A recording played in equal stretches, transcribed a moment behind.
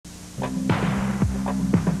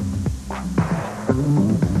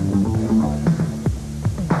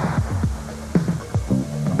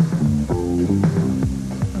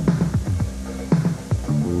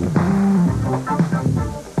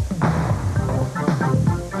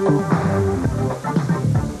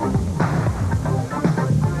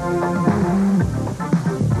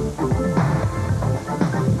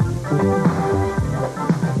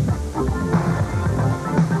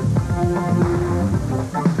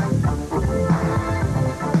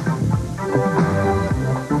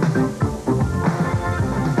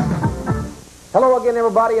Hello again,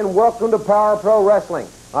 everybody, and welcome to Power Pro Wrestling.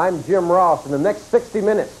 I'm Jim Ross. In the next 60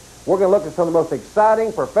 minutes, we're going to look at some of the most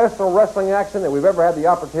exciting professional wrestling action that we've ever had the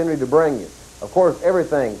opportunity to bring you. Of course,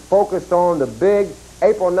 everything focused on the big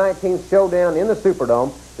April 19th showdown in the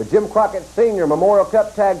Superdome, the Jim Crockett Sr. Memorial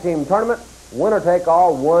Cup Tag Team Tournament, winner take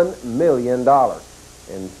all $1 million.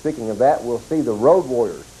 And speaking of that, we'll see the Road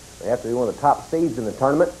Warriors. They have to be one of the top seeds in the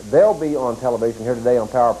tournament. They'll be on television here today on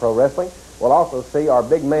Power Pro Wrestling. We'll also see our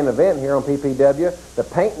big main event here on PPW, the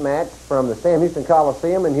paint match from the Sam Houston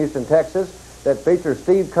Coliseum in Houston, Texas, that features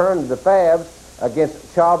Steve Keirn of the Fabs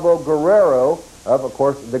against Chavo Guerrero of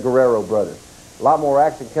course, the Guerrero brothers. A lot more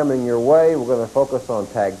action coming your way. We're going to focus on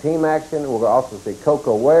tag team action. We'll also see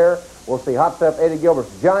Coco Ware. We'll see Hot Stuff Eddie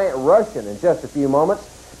Gilbert's Giant Russian in just a few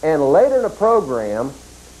moments. And later in the program,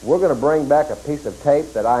 we're going to bring back a piece of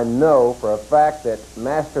tape that I know for a fact that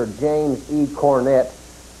Master James E. Cornette,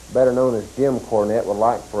 better known as Jim Cornette, would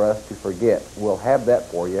like for us to forget. We'll have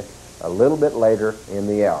that for you a little bit later in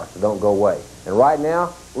the hour, so don't go away. And right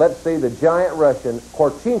now, let's see the Giant Russian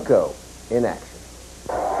Korchenko in action.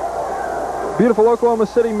 Beautiful Oklahoma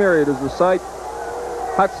City Marriott is the site.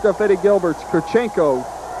 Hot Stuff Eddie Gilbert's Korchenko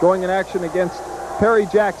going in action against Perry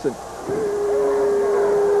Jackson.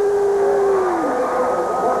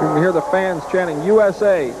 You can hear the fans chanting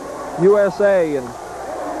USA, USA, and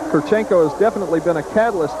Korchenko has definitely been a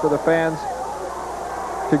catalyst for the fans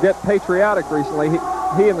to get patriotic recently.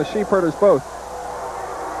 He and the Sheepherders both.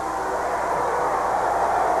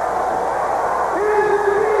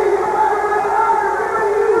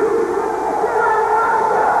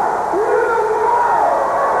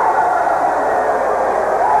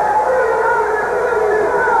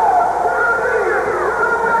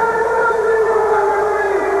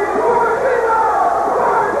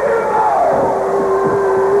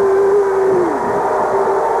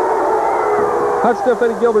 Hot Stuff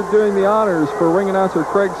Eddie Gilbert doing the honors for ring announcer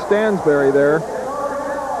Craig Stansberry there.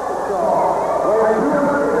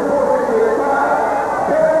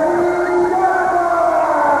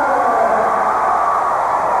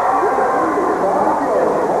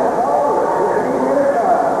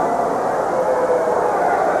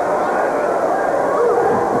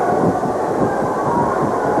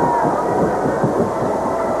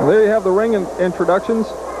 Well, there you have the ring introductions.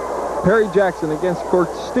 Perry Jackson against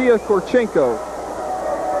Kostya Korchenko,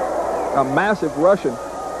 a massive Russian. You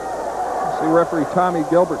see referee Tommy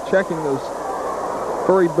Gilbert checking those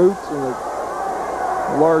furry boots and the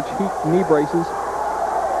large heat knee braces.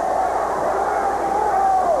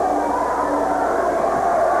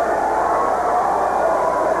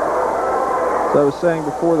 As I was saying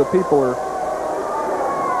before, the people are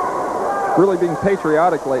really being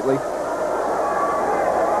patriotic lately.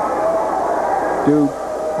 Due,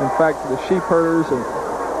 in fact, to the Sheepherders and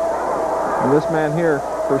this man here,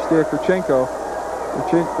 Kostya Korchenko.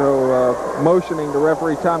 Motioning to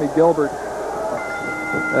referee Tommy Gilbert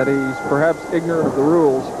that he's perhaps ignorant of the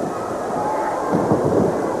rules.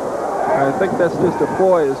 I think that's just a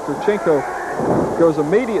ploy as Korchenko goes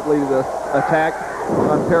immediately to the attack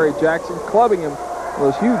on Perry Jackson, clubbing him with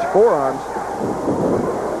those huge forearms.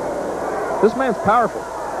 This man's powerful.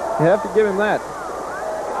 You have to give him that.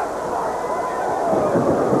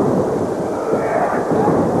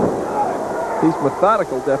 He's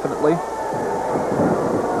methodical, definitely.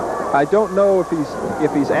 I don't know if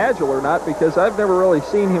he's agile or not, because I've never really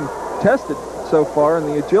seen him tested so far in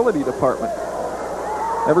the agility department.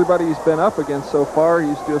 Everybody he's been up against so far,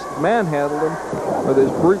 he's just manhandled him with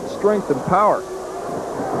his brute strength and power.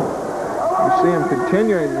 You see him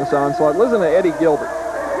continuing this onslaught. Listen to Eddie Gilbert.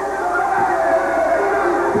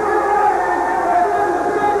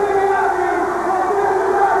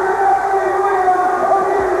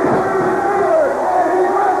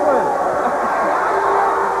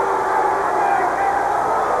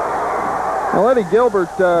 Well, Eddie Gilbert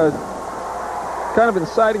kind of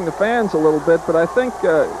inciting the fans a little bit, but I think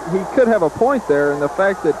he could have a point there in the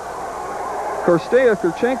fact that Kostya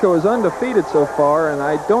Korchenko is undefeated so far, and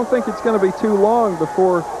I don't think it's going to be too long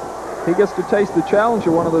before he gets to taste the challenge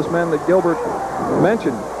of one of those men that Gilbert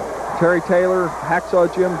mentioned. Terry Taylor,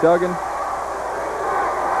 Hacksaw Jim Duggan,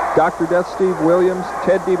 Dr. Death Steve Williams,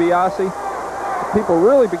 Ted DiBiase. People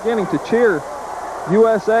really beginning to cheer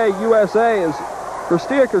USA, USA as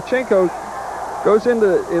Kostya Korchenko goes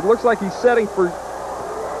into, it looks like he's setting for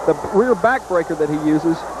the rear backbreaker that he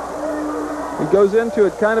uses. He goes into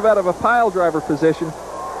it kind of out of a pile driver position,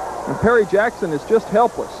 and Perry Jackson is just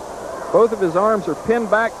helpless. Both of his arms are pinned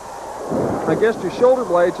back against his shoulder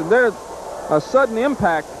blades, and there's a sudden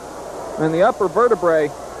impact in the upper vertebrae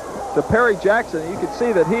to Perry Jackson. You can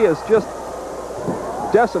see that he is just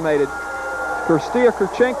decimated. Kostya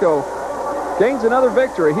Korchenko gains another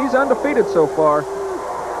victory. He's undefeated so far.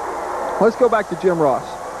 Let's go back to Jim Ross.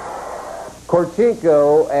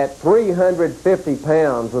 Korchenko at 350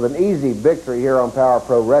 pounds with an easy victory here on Power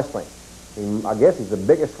Pro Wrestling. I guess he's the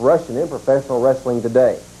biggest Russian in professional wrestling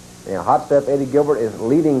today. Now, Hot Stuff Eddie Gilbert is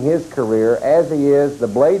leading his career, as he is the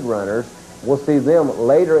Blade Runners. We'll see them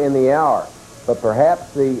later in the hour. But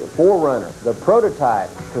perhaps the forerunner, the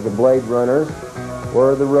prototype to the Blade Runners,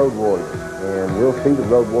 were the Road Warriors. And we'll see the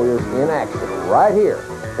Road Warriors in action right here,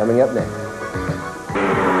 coming up next.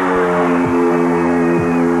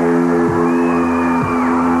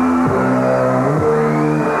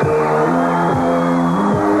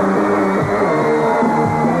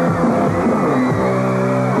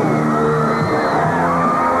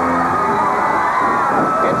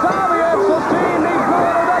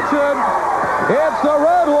 It's the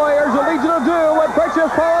Road Warriors, the Legion of Doom, with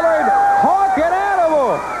Precious Pollard, Hawk, and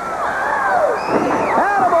Animal.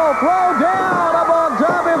 Animal thrown down up on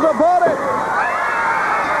top of his opponent.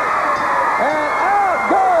 And out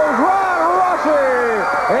goes Ron Rossi.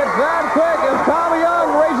 It's that quick as Tommy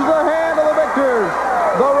Young raises a hand to the victors,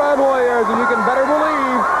 the Road Warriors. And you can better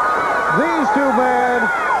believe these two men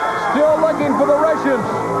still looking for the Russians.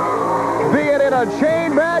 Be it in a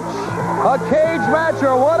chain match, a cage match,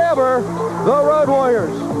 or whatever, the Road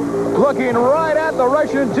Warriors looking right at the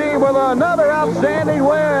Russian team with another outstanding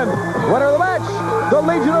win. Winner of the match, the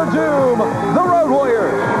Legion of Doom, the Road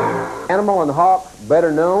Warriors. Animal and Hawk,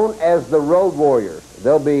 better known as the Road Warriors.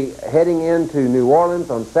 They'll be heading into New Orleans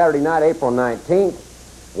on Saturday night, April 19th.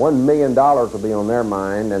 $1 million will be on their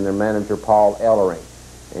mind, and their manager, Paul Ellering.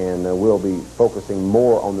 And we'll be focusing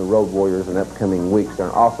more on the Road Warriors in upcoming weeks. They're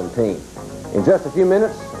an awesome team. In just a few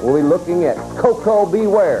minutes, we'll be looking at Koko B.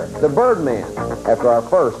 Ware, the Birdman, after our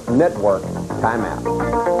first network timeout.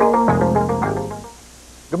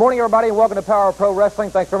 Good morning, everybody, and welcome to Power Pro Wrestling.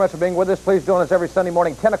 Thanks very much for being with us. Please join us every Sunday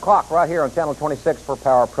morning, 10 o'clock, right here on Channel 26 for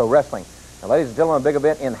Power Pro Wrestling. Now, ladies and gentlemen, a big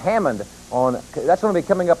event in Hammond. That's going to be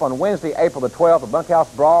coming up on Wednesday, April the 12th, the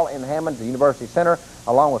Bunkhouse Brawl in Hammond, the University Center,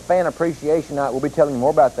 along with Fan Appreciation Night. We'll be telling you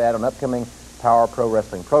more about that on upcoming Power Pro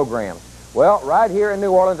Wrestling programs. Well, right here in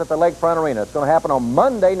New Orleans at the Lakefront Arena. It's going to happen on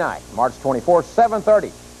Monday night, March 24th,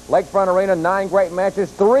 7:30. Lakefront Arena, 9 great matches,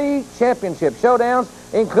 3 championship showdowns,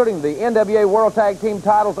 including the NWA World Tag Team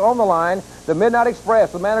titles on the line. The Midnight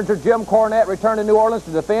Express, the manager Jim Cornette, returned to New Orleans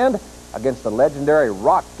to defend against the legendary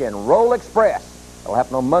Rock and Roll Express. It'll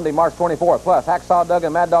happen on Monday, March 24th. Plus, Hacksaw Doug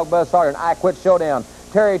and Mad Dog Buzz Sawyer, an I Quit showdown.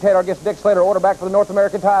 Terry Taylor against Dick Slater, order back for the North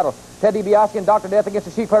American title. Ted DiBiase and Dr. Death against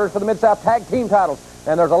the Sheep Herders for the Mid-South Tag Team titles.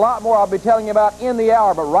 And there's a lot more I'll be telling you about in the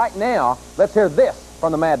hour, but right now, let's hear this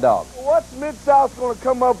from the Mad Dog. What's Mid-South going to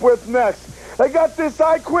come up with next? They got this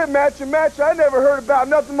I Quit match, a match I never heard about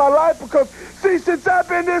nothing in my life because, see, since I've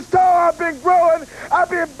been this tall, I've been growing, I've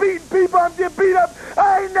been beating people, I'm getting beat up.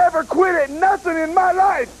 I ain't never quit at nothing in my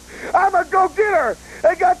life. I'm a go-getter.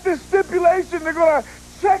 They got this stipulation, they're going to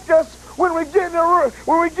check us when we get in the ring.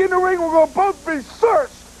 When we get in the ring, we're going to both be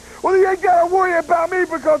searched. Well, you ain't got to worry about me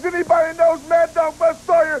because anybody knows Mad Dog Buzz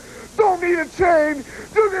Sawyer don't need a chain.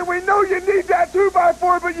 Dude, we know you need that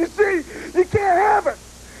 2x4, but you see, you can't have it.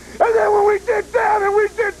 And then when we get down and we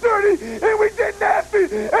get dirty and we get nasty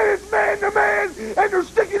and it's man to man and you're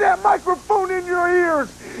sticking that microphone in your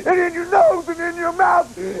ears and in your nose and in your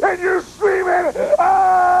mouth and you're screaming,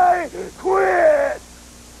 I quit.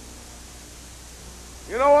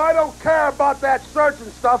 You know, I don't care about that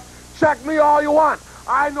searching stuff. Check me all you want.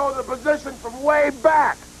 I know the position from way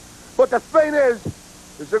back. But the thing is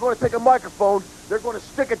they're going to take a microphone, they're going to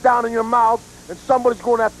stick it down in your mouth, and somebody's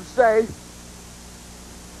going to have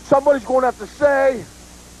to say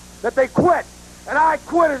that they quit. And I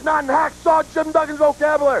quit is not in Hacksaw Jim Duggan's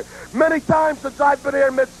vocabulary. Many times since I've been here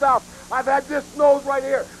in Mid-South, I've had this nose right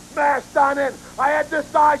here smashed on in. I had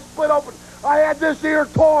this eye split open. I had this ear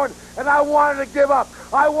torn, and I wanted to give up.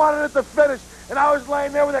 I wanted it to finish. And I was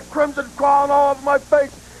laying there with that crimson crawling all over my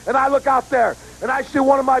face. And I look out there, and I see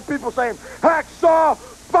one of my people saying, Hacksaw,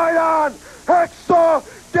 fight on! Hacksaw,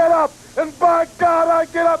 get up! And by God, I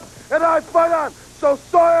get up, and I fight on! So,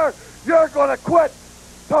 Sawyer, you're going to quit.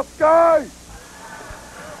 Tough guy.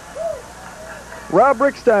 Rob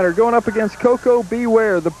Ricksteiner going up against Koko B.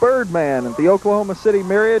 Ware, the Birdman, at the Oklahoma City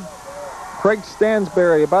Myriad. Craig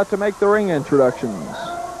Stansberry about to make the ring introductions.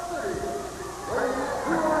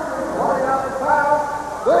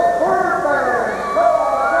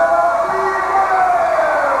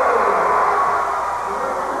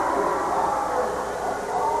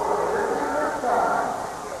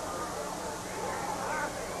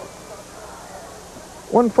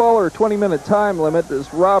 One faller, 20-minute time limit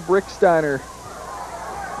as Rob Ricksteiner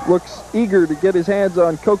looks eager to get his hands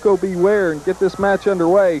on Koko B. Ware and get this match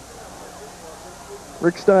underway.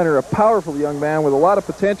 Rick Steiner, a powerful young man with a lot of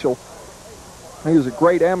potential. He was a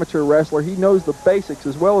great amateur wrestler. He knows the basics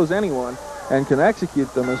as well as anyone and can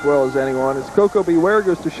execute them as well as anyone. As Koko B. Ware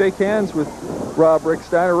goes to shake hands with Rob Rick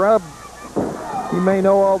Steiner. Rob, he may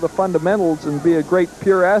know all the fundamentals and be a great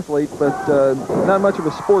pure athlete, but not much of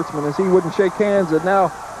a sportsman, as he wouldn't shake hands. And now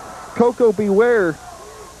Koko B. Ware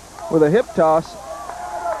with a hip toss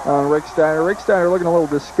on Rick Steiner. Rick Steiner looking a little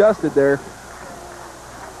disgusted there.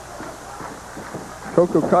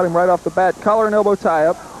 Koko caught him right off the bat. Collar and elbow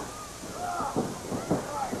tie-up.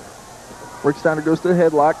 Rick Steiner goes to the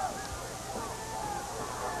headlock.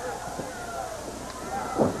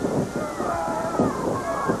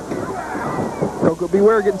 Koko B.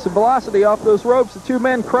 Ware getting some velocity off those ropes. The two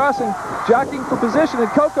men crossing, jockeying for position, and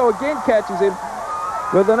Koko again catches him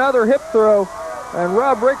with another hip throw. And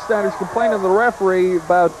Rob Rick Steiner's complaining to the referee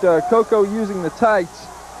about Koko using the tights.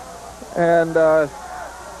 And a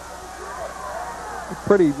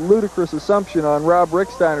pretty ludicrous assumption on Rob Rick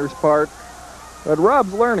Steiner's part. But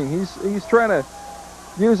Rob's learning. He's trying to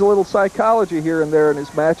use a little psychology here and there in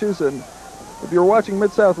his matches. And if you were watching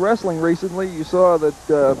Mid-South Wrestling recently, you saw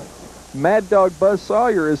that Mad Dog Buzz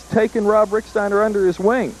Sawyer has taken Rob Rick Steiner under his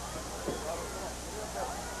wing.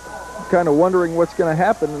 Kind of wondering what's going to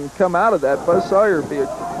happen and come out of that. Buzz Sawyer would be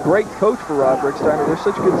a great coach for Rob Rick Steiner. They're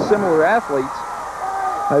such good similar athletes.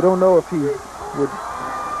 I don't know if he would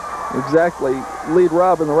exactly lead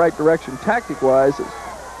Rob in the right direction tactic-wise.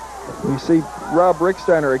 You see Rob Rick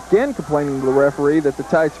Steiner again complaining to the referee that the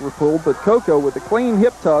tights were pulled, but Koko with a clean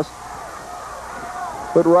hip toss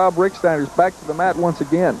put Rob Rick Steiner's back to the mat once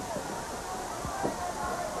again.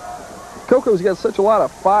 Koko's got such a lot of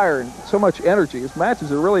fire and so much energy. His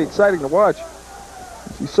matches are really exciting to watch.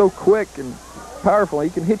 He's so quick and powerful. He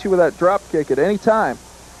can hit you with that drop kick at any time.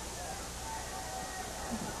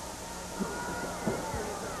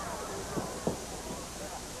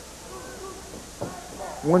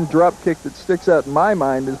 One drop kick that sticks out in my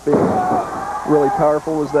mind as being really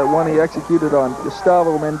powerful was that one he executed on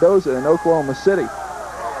Gustavo Mendoza in Oklahoma City.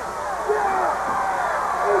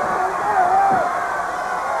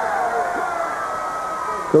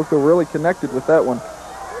 Koko really connected with that one.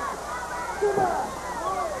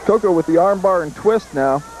 Koko with the armbar and twist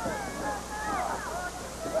now.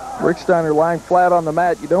 Rick Steiner lying flat on the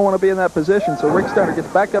mat. You don't want to be in that position, so Rick Steiner gets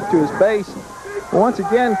back up to his base. Once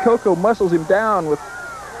again, Koko muscles him down with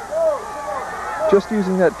just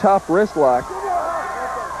using that top wrist lock.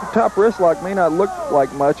 The top wrist lock may not look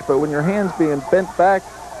like much, but when your hand's being bent back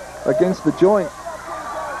against the joint,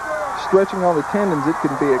 stretching all the tendons, it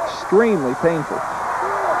can be extremely painful.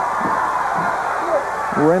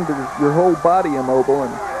 Render your whole body immobile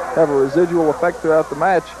and have a residual effect throughout the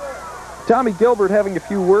match. Tommy Gilbert having a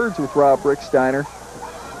few words with Rob Rick Steiner.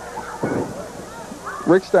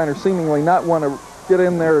 Rick Steiner seemingly not want to get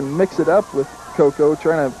in there and mix it up with Koko,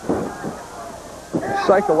 trying to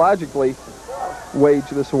psychologically wage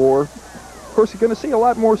this war. Of course, you're going to see a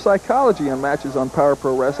lot more psychology on matches on Power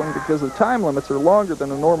Pro Wrestling because the time limits are longer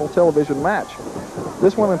than a normal television match.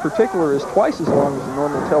 This one in particular is twice as long as a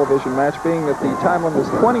normal television match, being that the time limit is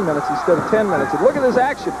 20 minutes instead of 10 minutes. And look at this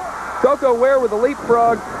action. Koko Ware with a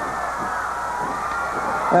leapfrog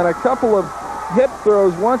and a couple of hip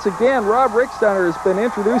throws. Once again, Rob Rick Steiner has been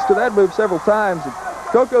introduced to that move several times. And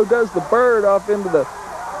Koko does the bird off into the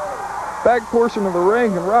back portion of the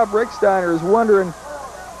ring, and Rob Rick Steiner is wondering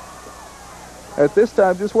at this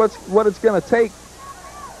time just what it's going to take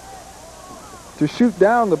to shoot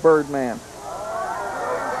down the Birdman.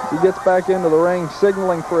 He gets back into the ring,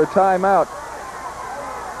 signaling for a timeout.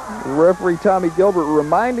 The referee Tommy Gilbert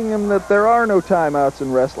reminding him that there are no timeouts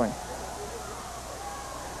in wrestling.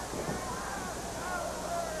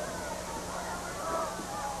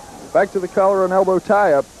 Back to the collar and elbow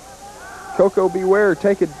tie-up. Koko B. Ware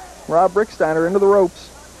taking Rob Rick Steiner into the ropes,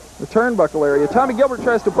 the turnbuckle area. Tommy Gilbert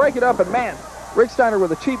tries to break it up, and man, Rick Steiner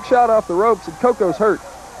with a cheap shot off the ropes, and Koko's hurt.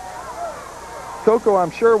 Koko,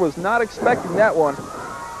 I'm sure, was not expecting that one.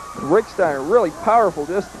 Rick Steiner, really powerful,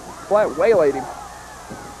 just flat waylaid him.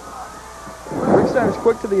 Rick Steiner's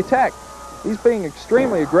quick to the attack. He's being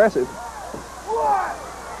extremely aggressive.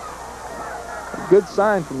 Good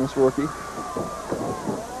sign from this rookie.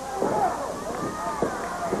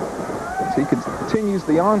 So he continues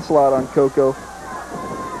the onslaught on Koko.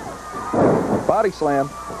 Body slam.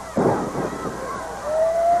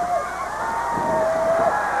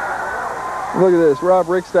 Look at this, Rob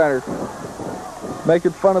Rick Steiner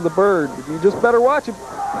making fun of the bird. You just better watch him.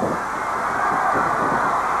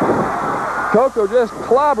 Koko just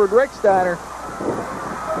clobbered Rick Steiner.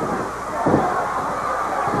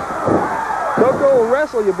 Koko will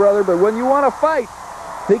wrestle you, brother, but when you want to fight,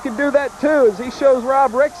 he can do that too, as he shows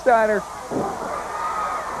Rob Ricksteiner,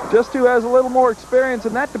 just who has a little more experience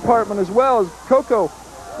in that department as well, as Koko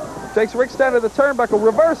takes Ricksteiner to the turnbuckle.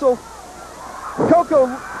 Reversal.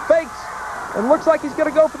 Koko fakes and looks like he's going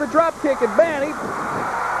to go for the drop kick, and man, he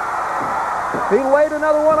laid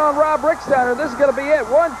another one on Rob Ricksteiner. This is going to be it.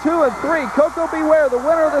 1, 2, and 3. Koko B. Ware, the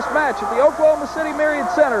winner of this match at the Oklahoma City Myriad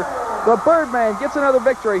Center. The Birdman gets another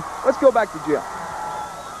victory. Let's go back to Jim.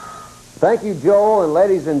 Thank you, Joel, and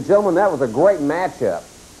ladies and gentlemen, that was a great matchup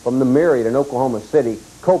from the Myriad in Oklahoma City.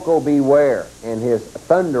 Koko B. Ware and his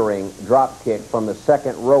thundering drop kick from the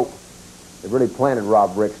second rope. It really planted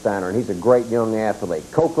Rob Ricksteiner, and he's a great young athlete.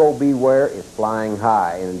 Koko B. Ware is flying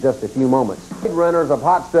high, and in just a few moments, runners of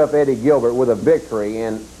Hot Stuff Eddie Gilbert with a victory,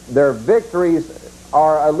 and their victories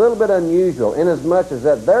are a little bit unusual in as much as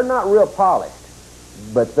that they're not real polished,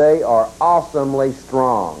 but they are awesomely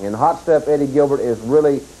strong. And Hot Stuff Eddie Gilbert is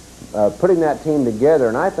really putting that team together,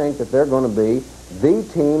 and I think that they're going to be the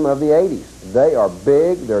team of the 80s. They are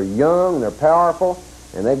big, they're young, they're powerful,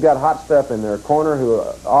 and they've got Hot Stuff in their corner who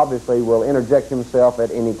obviously will interject himself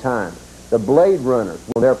at any time. The Blade Runners,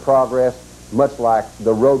 their progress, much like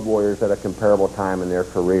the Road Warriors at a comparable time in their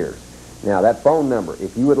careers. Now, that phone number,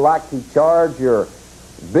 if you would like to charge your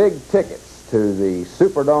big tickets to the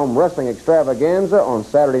Superdome Wrestling Extravaganza on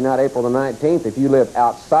Saturday night, April the 19th, if you live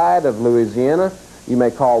outside of Louisiana, you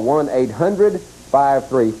may call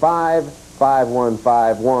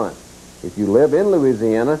 1-800-535-5151. If you live in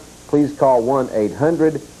Louisiana, please call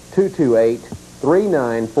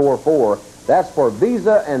 1-800-228-3944. That's for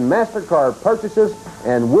Visa and MasterCard purchases,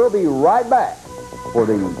 and we'll be right back for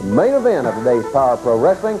the main event of today's Power Pro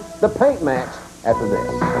Wrestling, the paint match, after this.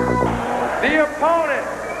 The opponent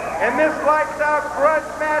in this lights-out grudge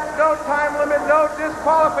match, no time limit, no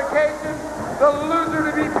disqualification, the loser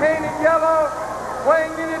to be painted yellow,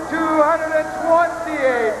 weighing in at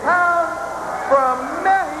 228 pounds, from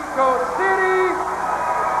Mexico City,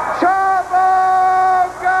 Chavo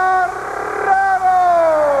Guerrero!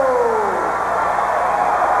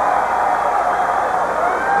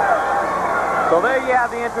 So there you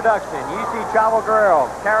have the introduction. You see Chavo Guerrero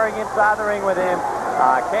carrying inside the ring with him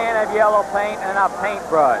a can of yellow paint and a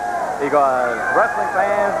paintbrush, because wrestling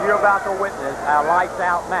fans, you're about to witness a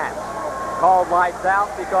lights-out match. Called Lights Out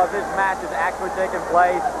because this match is actually taking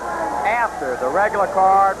place after the regular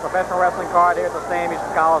card, professional wrestling card here at the Sam Houston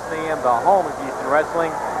Coliseum, the home of Houston Wrestling.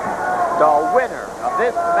 The winner of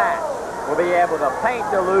this match will be able to paint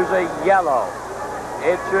the loser yellow.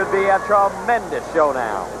 It should be a tremendous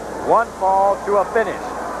showdown. One fall to a finish.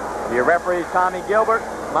 Your referee is Tommy Gilbert.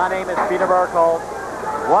 My name is Peter Burkholz.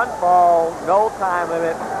 One fall, no time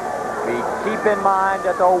limit. We keep in mind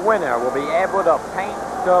that the winner will be able to paint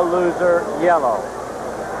the loser yellow.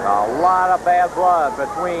 A lot of bad blood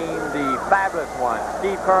between the fabulous one,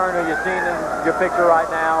 Steve Keirn, who you've seen in your picture right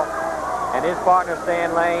now, and his partner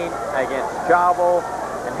Stan Lane against Chavo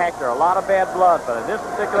and Hector. A lot of bad blood, but in this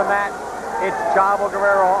particular match, it's Chavo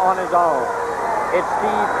Guerrero on his own. It's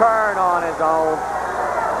Steve Keirn on his own.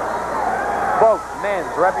 Both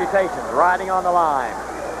men's reputations riding on the line.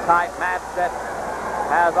 Tight match that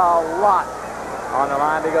has a lot on the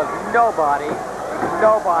line because nobody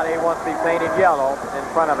wants to be painted yellow in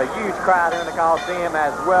front of a huge crowd here in the Coliseum,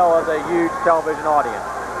 as well as a huge television audience.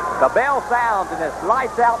 The bell sounds in this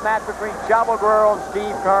lights-out match between Chavo Guerrero and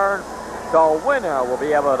Steve Keirn. The winner will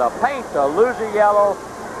be able to paint the loser yellow.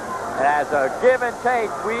 And as a give and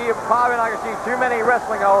take, we are probably not going to see too many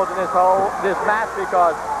wrestling holds in this match,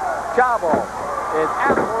 because Chavo is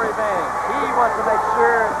out for revenge. He wants to make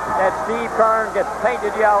sure that Steve Keirn gets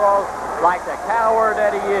painted yellow like the coward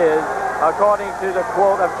that he is, according to the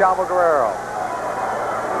quote of Chavo Guerrero.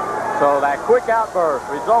 So that quick outburst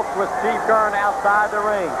results with Steve Keirn outside the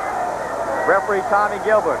ring. Referee Tommy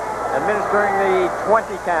Gilbert administering the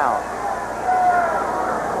 20 count.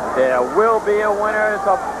 There will be a winner. It's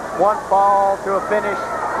a one fall to a finish,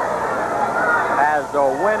 as the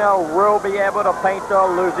winner will be able to paint the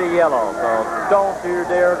loser yellow. So don't you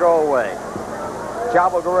dare go away.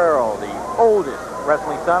 Chavo Guerrero, the oldest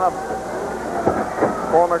wrestling son of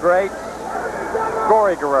former great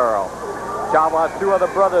Gory Guerrero. Chavo has two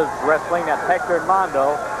other brothers wrestling, that's Hector and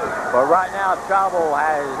Mondo. But right now, he's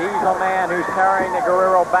a man who's carrying the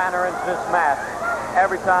Guerrero banner into this match.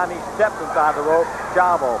 Every time he steps inside the rope,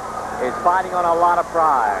 Chavo is fighting on a lot of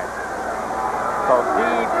pride. So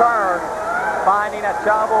Steve Keirn, finding that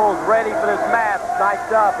Chavo is ready for this match,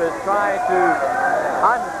 psyched up, is trying to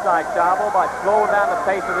unpsych Chavo by slowing down the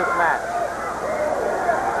pace of this match.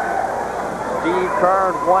 Steve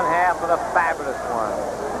Keirn, one half of the fabulous one.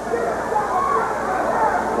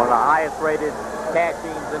 one of the highest rated tag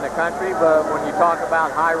teams in the country, but when you talk about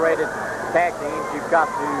high rated tag teams, you've got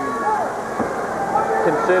to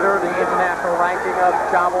consider the international ranking of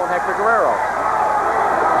Chavo and Hector Guerrero.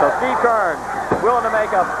 So Steve Keirn willing to make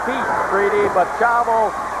a peace treaty, but Chavo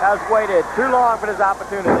has waited too long for this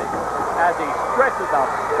opportunity as he stretches the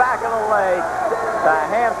back of the leg to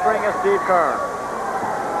hamstring of Steve Keirn.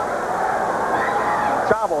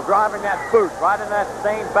 Chavo driving that boot right in that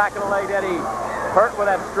same back of the leg that he hurt with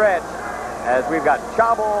that stretch, as we've got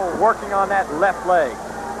Chavo working on that left leg.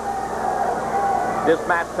 This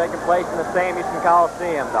match taking place in the Sam Houston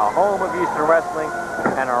Coliseum, the home of Houston Wrestling,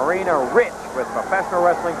 an arena rich with professional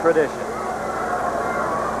wrestling tradition.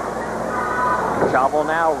 Chavo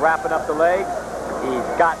now wrapping up the legs. He's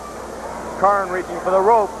got Keirn reaching for the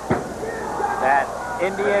rope. That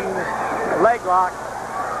Indian leg lock.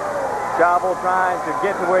 Chavo trying to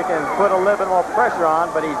get to where he can put a little bit more pressure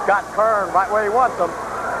on, but he's got Keirn right where he wants him.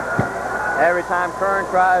 Every time Keirn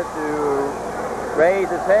tries to raise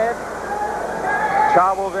his head,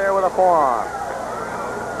 Chavo's there with a forearm.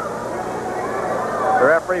 The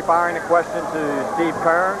referee firing a question to Steve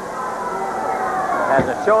Keirn. As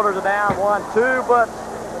the shoulders are down, 1-2, but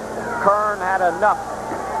Keirn had enough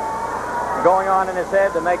going on in his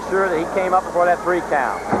head to make sure that he came up before that 3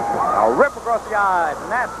 count. A rip across the eyes,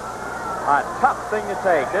 and that's a tough thing to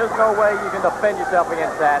take. There's no way you can defend yourself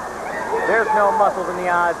against that. There's no muscles in the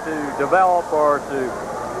eyes to develop or to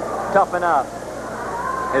toughen up.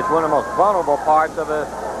 It's one of the most vulnerable parts of the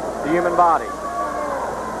human body.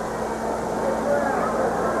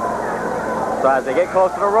 So as they get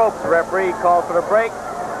close to the ropes, the referee calls for the break.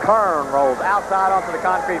 Keirn rolls outside onto the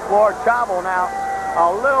concrete floor. Chavo now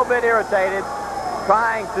a little bit irritated,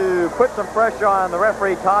 trying to put some pressure on the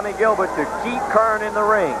referee, Tommy Gilbert, to keep Keirn in the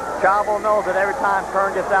ring. Chavo knows that every time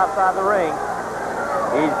Keirn gets outside the ring,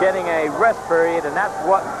 he's getting a rest period, and that's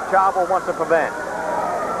what Chavo wants to prevent.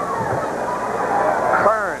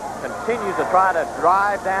 Keirn continues to try to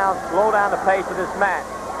drive down, slow down the pace of this match.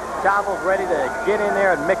 Chavo's ready to get in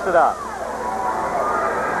there and mix it up.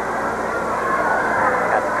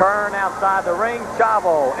 As Keirn outside the ring,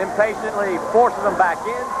 Chavo impatiently forces him back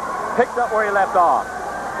in, picks up where he left off.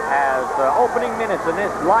 As the opening minutes in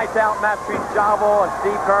this lights-out match between Chavo and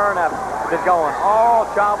Steve Keirn have been going all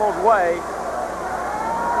Chavo's way.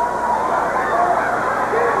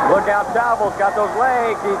 Look out, Chavo's got those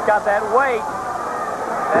legs, he's got that weight.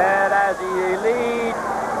 And as he leads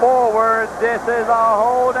forward, this is a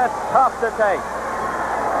hold that's tough to take.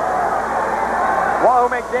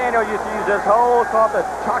 Wahoo McDaniel used to use this hold called the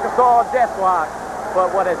Chickasaw Deathlock.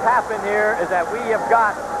 But what has happened here is that we have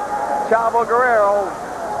got Chavo Guerrero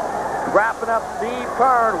wrapping up Steve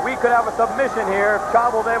Keirn. We could have a submission here if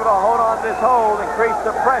Chavo's able to hold on to this hold, increase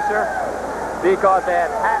the pressure, because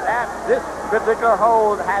this particular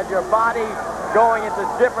hold has your body going into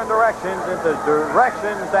different directions, into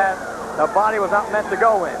directions that the body was not meant to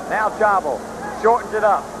go in. Now Chavo shortens it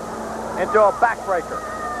up into a backbreaker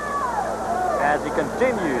as he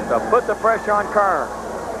continues to put the pressure on Keirn.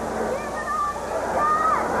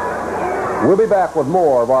 We'll be back with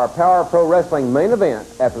more of our Power Pro Wrestling main event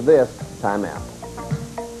after this timeout.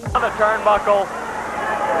 On the turnbuckle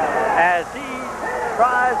as he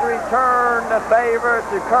tries to return the favor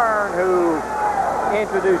to Keirn, who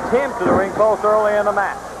introduced him to the ring post early in the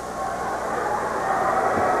match.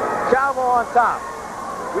 Chavo on top.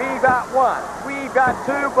 We've got 1, we've got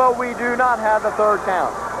 2, but we do not have the 3rd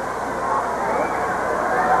count.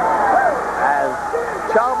 As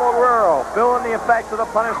Chavo Guerrero feeling the effects of the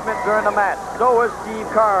punishment during the match, so is Steve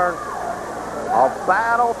Keirn. A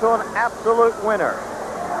battle to an absolute winner.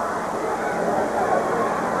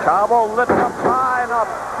 Chavo lifts up high and a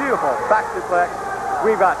beautiful back suplex.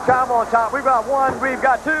 We've got Chavo on top. We've got 1, we've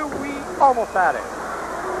got 2. We almost had it.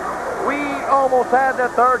 We almost had the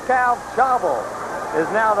 3rd count. Chavo is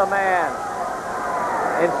now the man,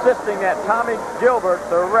 insisting that Tommy Gilbert,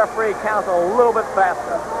 the referee, counts a little bit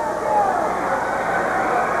faster.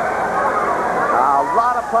 A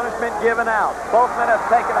lot of punishment given out. Both men have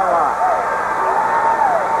taken a lot.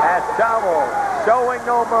 As Chavo showing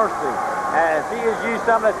no mercy, as he has used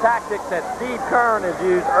some of the tactics that Steve Keirn has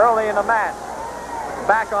used early in the match.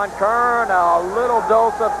 Back on Keirn, a little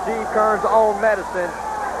dose of Steve Keirn's own medicine,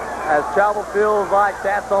 as Chavo feels like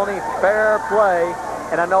that's only fair play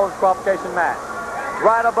in a no disqualification match.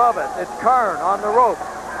 Right above us, it's Keirn on the rope.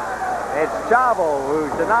 It's Chavo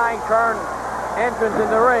who's denying Keirn entrance in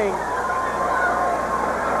the ring,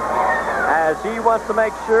 as he wants to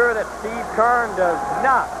make sure that Steve Keirn does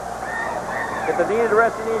not get the needed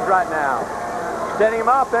rest he needs right now. Setting him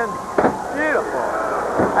up, and beautiful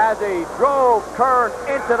as he drove Keirn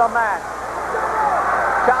into the mat.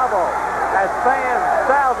 Chavo, as fans,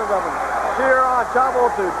 thousands of them, cheer on Chavo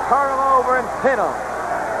to turn him over and pin him.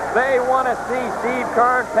 They want to see Steve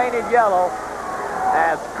Keirn painted yellow,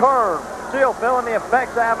 as Keirn still feeling the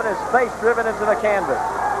effects of having his face driven into the canvas.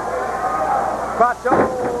 Crotch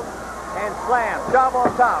hold and slam. Chavo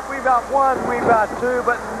on top. We've got one, we've got two,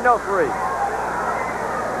 but no three.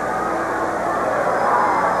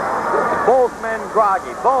 Both men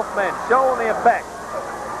groggy. Both men showing the effects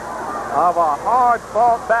of a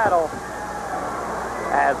hard-fought battle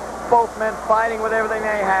as both men fighting with everything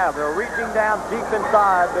they have. They're reaching down deep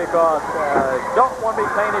inside because don't want to be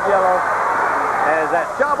painted yellow. As that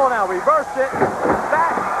Chavo now reversed it.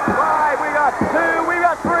 Back, five, we got two, we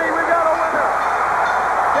got three, we got a winner.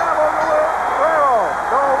 Chavo Guerrero,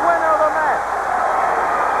 the winner of the match.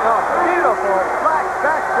 A beautiful black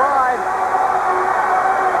backslide.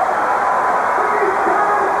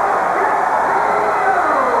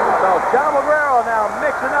 So Chavo Guerrero now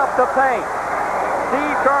mixing up the paint.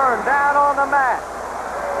 Steve Keirn down on the mat.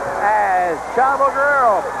 As Chavo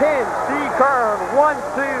Guerrero pins Steve Keirn, 1,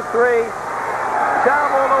 2, 3.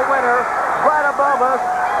 Chavo the winner, right above us.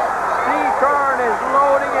 Steve Keirn is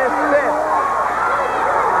loading his fist.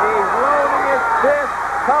 He's loading his fist,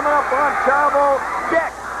 coming up on Chavo.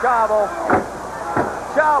 Check, Chavo.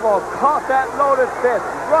 Chavo caught that loaded fist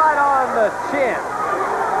right on the chin.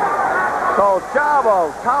 So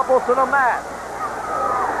Chavo topples to the mat.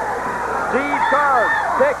 Steve Keirn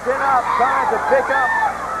picks it up, trying to pick up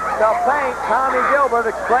the paint. Tommy Gilbert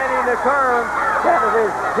explaining to Keirn that it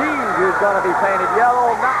is he who's going to be painted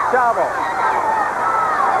yellow, not Chavo.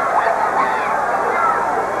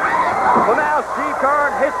 So now Steve Keirn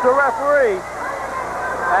hits the referee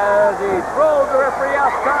as he throws the referee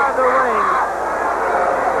outside the ring.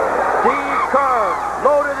 Steve Keirn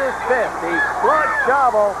loaded his fist. He slugged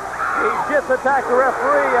Chavo. He just attacked the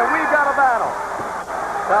referee, and we've got a battle.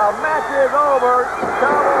 The match is over.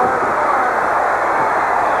 Chavo has won.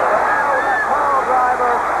 But now that pile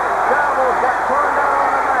driver, Chavo got turned out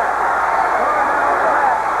on the mat. Turned out on the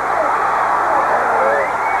mat.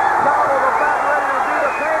 Chavo about ready to do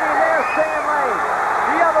the painting. There's Stan Lane,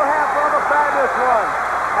 the other half of the fabulous one.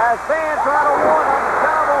 As fans try to warn him,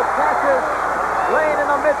 Chavo catches Lane in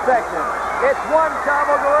the midsection. It's one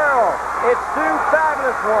Chavo Guerrero. It's two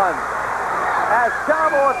fabulous ones. As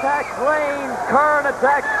Chavo attacks Lane, Keirn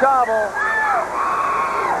attacks Chavo.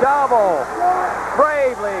 Chavo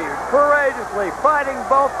bravely, courageously fighting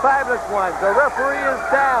both fabulous ones. The referee is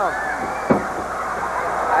down.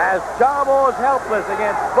 As Chavo is helpless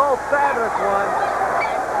against both fabulous ones.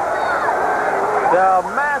 The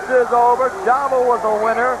match is over. Chavo was the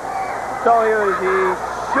winner. So he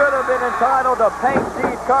should have been entitled to paint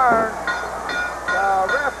Steve Keirn. The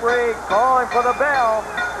referee calling for the bell.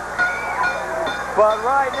 But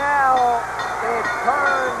right now, it's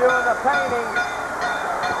Keirn doing the painting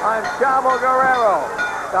on Chavo Guerrero.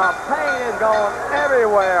 The paint is going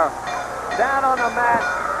everywhere. Down on the mat,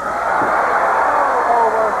 all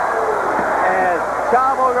over, as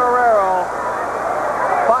Chavo Guerrero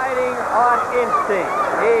fighting on instinct.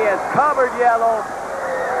 He is covered yellow.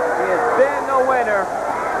 He has been the winner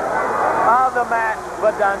of the match,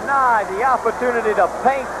 but denied the opportunity to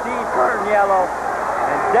paint Steve Keirn yellow.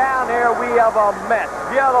 And down here we have a mess.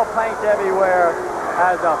 Yellow paint everywhere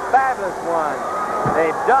as a fabulous one.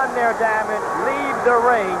 They've done their damage, leave the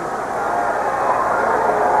ring.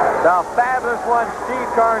 The fabulous one, Steve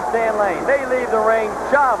Keirn, Stan Lane. They leave the ring.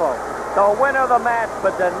 Chavo, the winner of the match,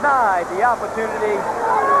 but denied the opportunity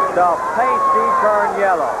to paint Steve Keirn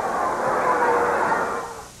yellow.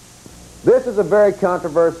 This is a very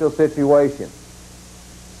controversial situation.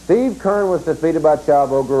 Steve Keirn was defeated by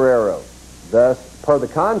Chavo Guerrero. Thus, per the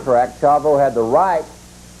contract, Chavo had the right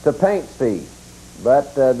to paint Steve.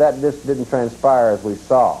 But that just didn't transpire as we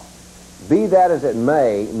saw. Be that as it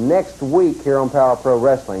may, next week here on Power Pro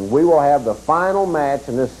Wrestling, we will have the final match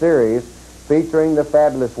in this series featuring the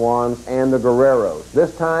Fabulous Ones and the Guerreros.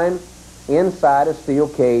 This time, inside a steel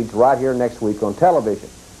cage right here next week on television.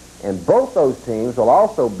 And both those teams will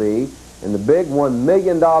also be in the big $1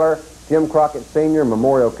 million Jim Crockett Sr.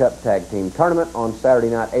 Memorial Cup Tag Team Tournament on Saturday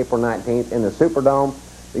night, April 19th in the Superdome.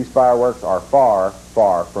 These fireworks are far,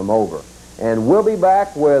 far from over. And we'll be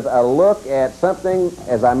back with a look at something,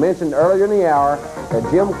 as I mentioned earlier in the hour,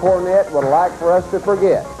 that Jim Cornette would like for us to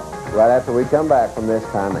forget right after we come back from this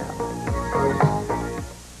timeout.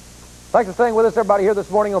 Thanks for staying with us, everybody, here this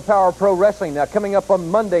morning on Power Pro Wrestling. Now, coming up on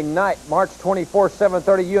Monday night, March 24th,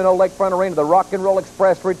 7:30, UNO Lakefront Arena, the Rock and Roll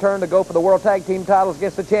Express return to go for the World Tag Team titles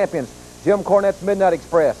against the champions, Jim Cornette's Midnight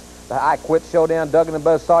Express. The I Quit Showdown, Duggan and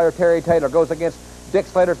Buzz Sawyer, Terry Taylor goes against Dick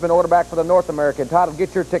Slater's been ordered back for the North American title.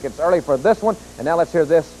 Get your tickets early for this one. And now let's hear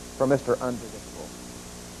this from Mr. Unpredictable.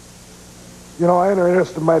 You know, I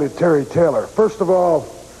underestimated Terry Taylor. First of all,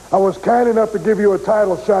 I was kind enough to give you a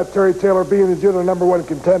title shot, Terry Taylor, being the junior #1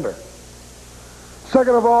 contender.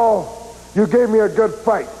 Second of all, you gave me a good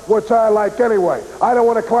fight, which I like anyway. I don't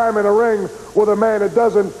want to climb in a ring with a man that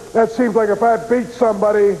doesn't. That seems like if I beat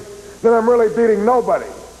somebody, then I'm really beating nobody.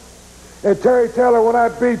 And Terry Taylor, when I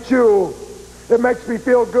beat you, it makes me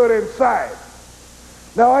feel good inside.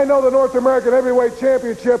 Now, I know the North American Heavyweight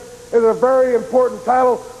Championship is a very important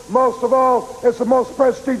title. Most of all, it's the most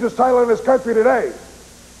prestigious title in this country today.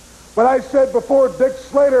 But I said before, Dick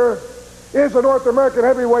Slater is the North American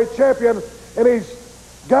Heavyweight Champion, and he's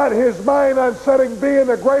got his mind on setting being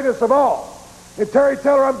the greatest of all. And Terry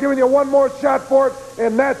Taylor, I'm giving you one more shot for it,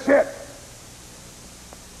 and that's it.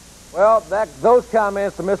 Well, those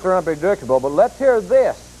comments to Mr. Unpredictable, but let's hear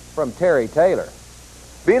this from Terry Taylor.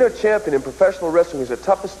 Being a champion in professional wrestling is the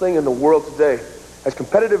toughest thing in the world today. As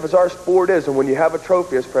competitive as our sport is, and when you have a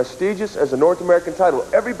trophy as prestigious as the North American title,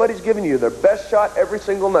 everybody's giving you their best shot every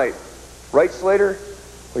single night. Right, Slater?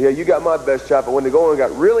 Well, yeah, you got my best shot, but when the going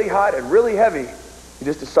got really hot and really heavy, you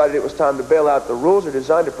just decided it was time to bail out. The rules are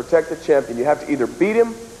designed to protect the champion. You have to either beat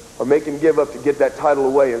him or make him give up to get that title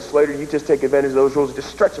away. And Slater, you just take advantage of those rules. Just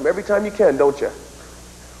stretch them every time you can, don't you?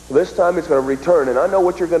 Well, this time it's going to return, and I know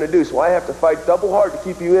what you're going to do, so I have to fight double hard to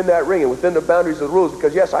keep you in that ring and within the boundaries of the rules,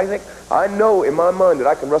 because, yes, I know in my mind that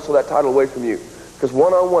I can wrestle that title away from you. Because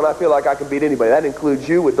one-on-one, I feel like I can beat anybody. That includes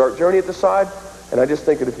you with Dark Journey at the side, and I just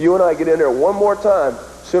think that if you and I get in there one more time,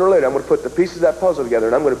 sooner or later, I'm going to put the pieces of that puzzle together,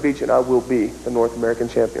 and I'm going to beat you, and I will be the North American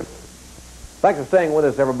champion. Thanks for staying with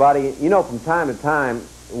us, everybody. You know, from time to time,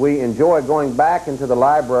 we enjoy going back into the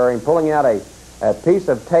library and pulling out a piece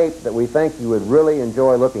of tape that we think you would really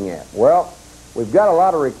enjoy looking at. Well, we've got a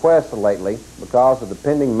lot of requests lately because of the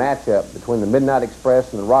pending matchup between the Midnight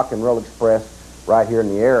Express and the Rock and Roll Express right here in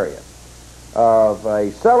the area, of a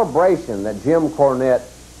celebration that Jim Cornette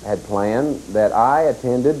had planned that I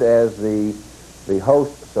attended as the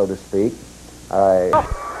host, so to speak.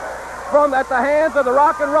 From at the hands of the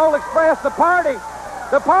Rock and Roll Express, the party's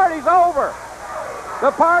over. The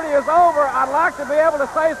party is over. I'd like to be able to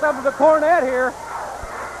say something to Cornette here.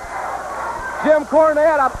 Jim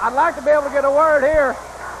Cornette, I'd like to be able to get a word here.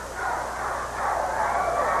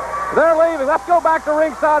 They're leaving. Let's go back to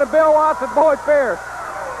ringside and Bill Watts and Boyd Pierce.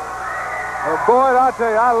 Oh, Boyd, I tell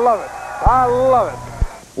you, I love it. I love it.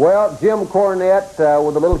 Well, Jim Cornette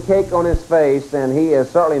with a little cake on his face, and he has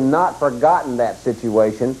certainly not forgotten that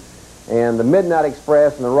situation. And the Midnight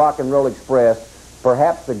Express and the Rock and Roll Express,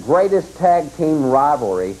 perhaps the greatest tag team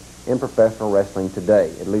rivalry in professional wrestling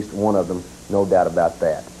today. At least one of them, no doubt about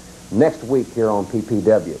that. Next week here on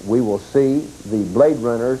PPW, we will see the Blade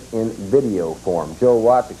Runners in video form. Joe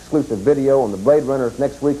Watts' exclusive video on the Blade Runners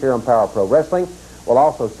next week here on Power Pro Wrestling. We'll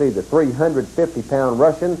also see the 350-pound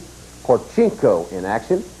Russian Korchenko in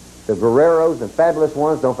action. The Guerreros and Fabulous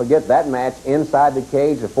Ones, don't forget that match inside the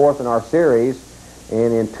cage, the fourth in our series.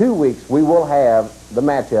 And in 2 weeks, we will have the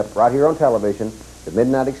matchup right here on television, the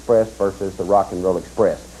Midnight Express versus the Rock and Roll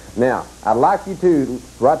Express. Now, I'd like you to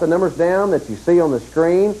write the numbers down that you see on the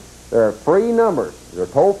screen. There are free numbers. They're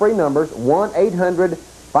toll-free numbers,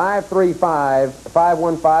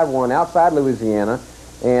 1-800-535-5151 outside Louisiana,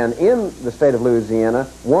 and in the state of Louisiana,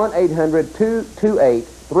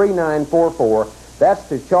 1-800-228-3944. That's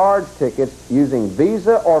to charge tickets using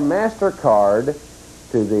Visa or MasterCard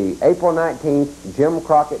to the April 19th Jim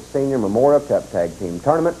Crockett Sr. Memorial Cup Tag Team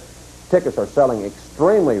Tournament. Tickets are selling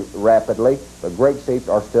extremely rapidly, but great seats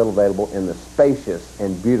are still available in the spacious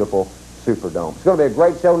and beautiful Superdome. It's going to be a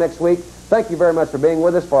great show next week. Thank you very much for being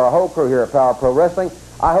with us. For our whole crew here at Power Pro Wrestling,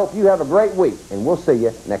 I hope you have a great week, and we'll see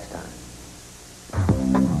you next time.